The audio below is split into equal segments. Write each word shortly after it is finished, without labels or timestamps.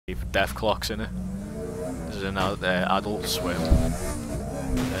death clocks in it. There's an Adult Swim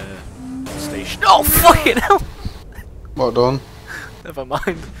station. Oh fucking hell! What done? Never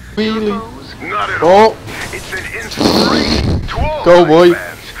mind. Really? Not at all. Oh! It's an inspiration to all Go, boy.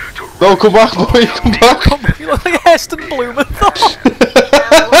 fans to No, come back, boy, come back! You look like Heston Blumenthal.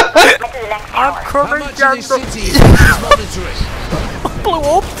 I'm coming down the blew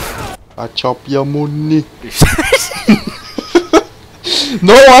up. I chop your money.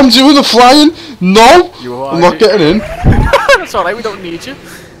 No, I'm doing the flying. No, I'm not getting in. That's alright, we don't need you.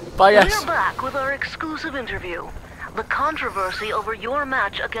 Bye, yes. We're back with our exclusive interview. The controversy over your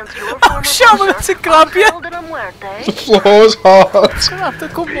match against your former Shaun to grab you. The floor's hard. He's gonna have to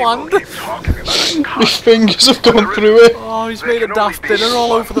come land. My fingers have gone through it. Oh, he's made a daft dinner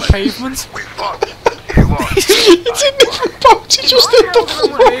all over the pavement. He didn't even bounce, he just hit the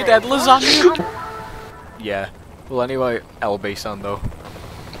floor. Made Ed lasagna. Yeah. Well, anyway, LB Sando.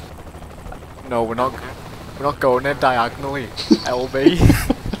 No, we're not going there diagonally. LB.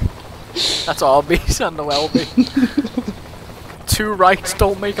 That's RB Sando LB. Two rights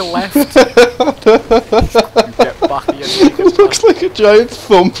don't make a left. You get back here. It looks like a giant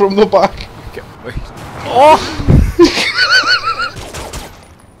thumb from the back. Oh!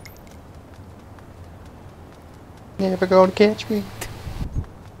 Never gonna catch me.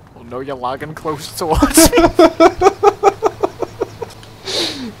 Oh no, you're lagging closer towards me.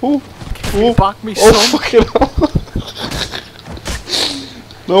 Oh, You back me, son. oh, fucking hell.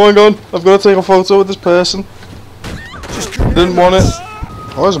 No, hang on. I've got to take a photo with this person. Didn't want it.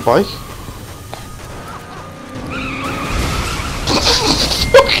 Oh, there's a bike.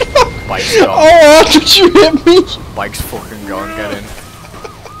 Bike's gone. Oh, how did you hit me? Bike's fucking gone, get in.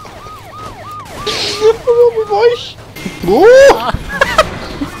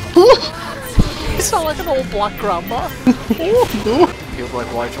 You sound like an old black grandma. No. People like,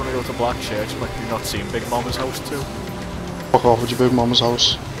 why do you want to go to Black Church? I'm like, you've not seen Big Mama's house too? Fuck off with your Big Mama's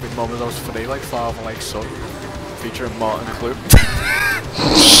house. Big Mama's house 3, like father, like son. Featuring Martin Clue.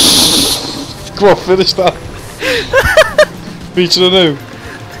 Come on, finish that. Featuring who?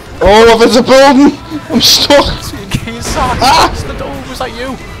 Oh, I've hit a building! I'm stuck! So you get inside. Ah! The door, was that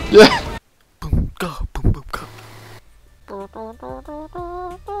you? Yeah. Boom, go, boom, boom, go.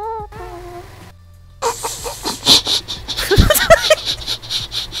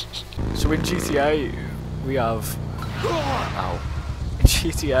 So in GTA, we have... Ow. In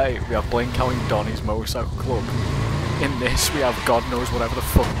GTA, we have Blink Counting Donny's Motorcycle Club. In this, we have God knows whatever the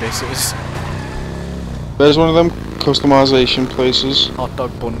fuck this is. There's one of them customization places. Hot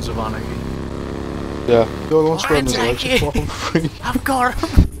dog buns of anarchy. Yeah. The other one's spreading his legs for free. I've got him!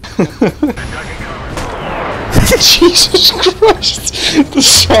 Jesus Christ! The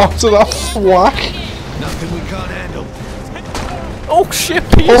sound of that whack! Nothing we can't handle. Oh shit,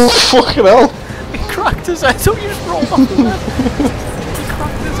 Oh Piers! fucking hell! He cracked his head, so you just rolled off his head. He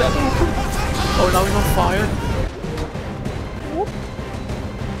cracked his head open. Oh, now he's on fire.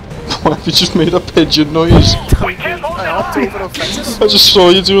 Why have you just made a pigeon noise? I hopped over the fence. I just saw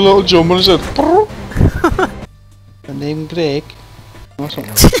you do a little jump and I said Brrr. My name Greg. What's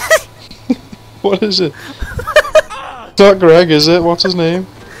that? What is it? It's not Greg, is it? What's his name?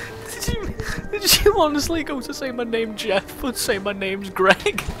 Did you honestly go to say my name Jeff, but say my name's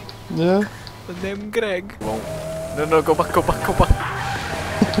Greg? Yeah. My name Greg. No, no, go back, go back, go back.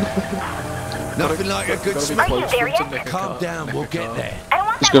 Nothing like a good Gotta be close to nick a Calm car, down, nick we'll a get car. there.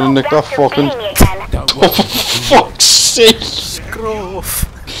 He's gonna nick that fucking... Don't Oh, for fuck's sake! Scruff.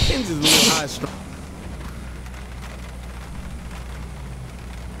 Into the little high street.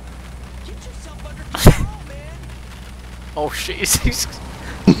 Oh shit, he's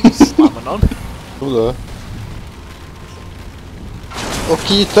slamming on. Over there.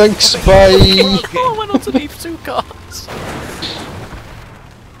 Okay, thanks, bye! Oh, I went underneath 2 cars.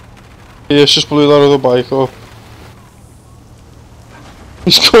 Yeah, it's just blew that other bike up.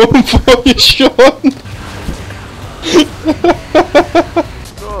 He's going for you, Shaun!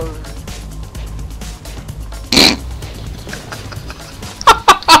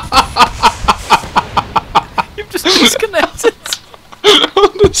 You've just disconnected.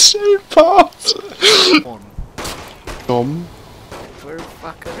 On the same part! Dumb. Where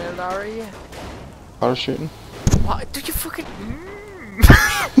fucking hell are you? Parachuting. What? Did you fucking...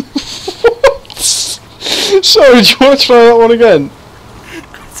 What? Sorry, do you want to try that one again?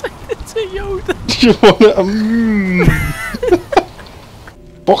 It's a Yoda. Do you want it?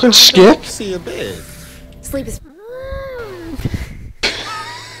 Fucking skip! See a bit. Sleep is.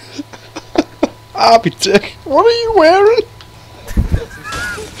 I'll be dick. What are you wearing?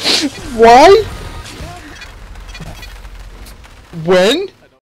 Why? When?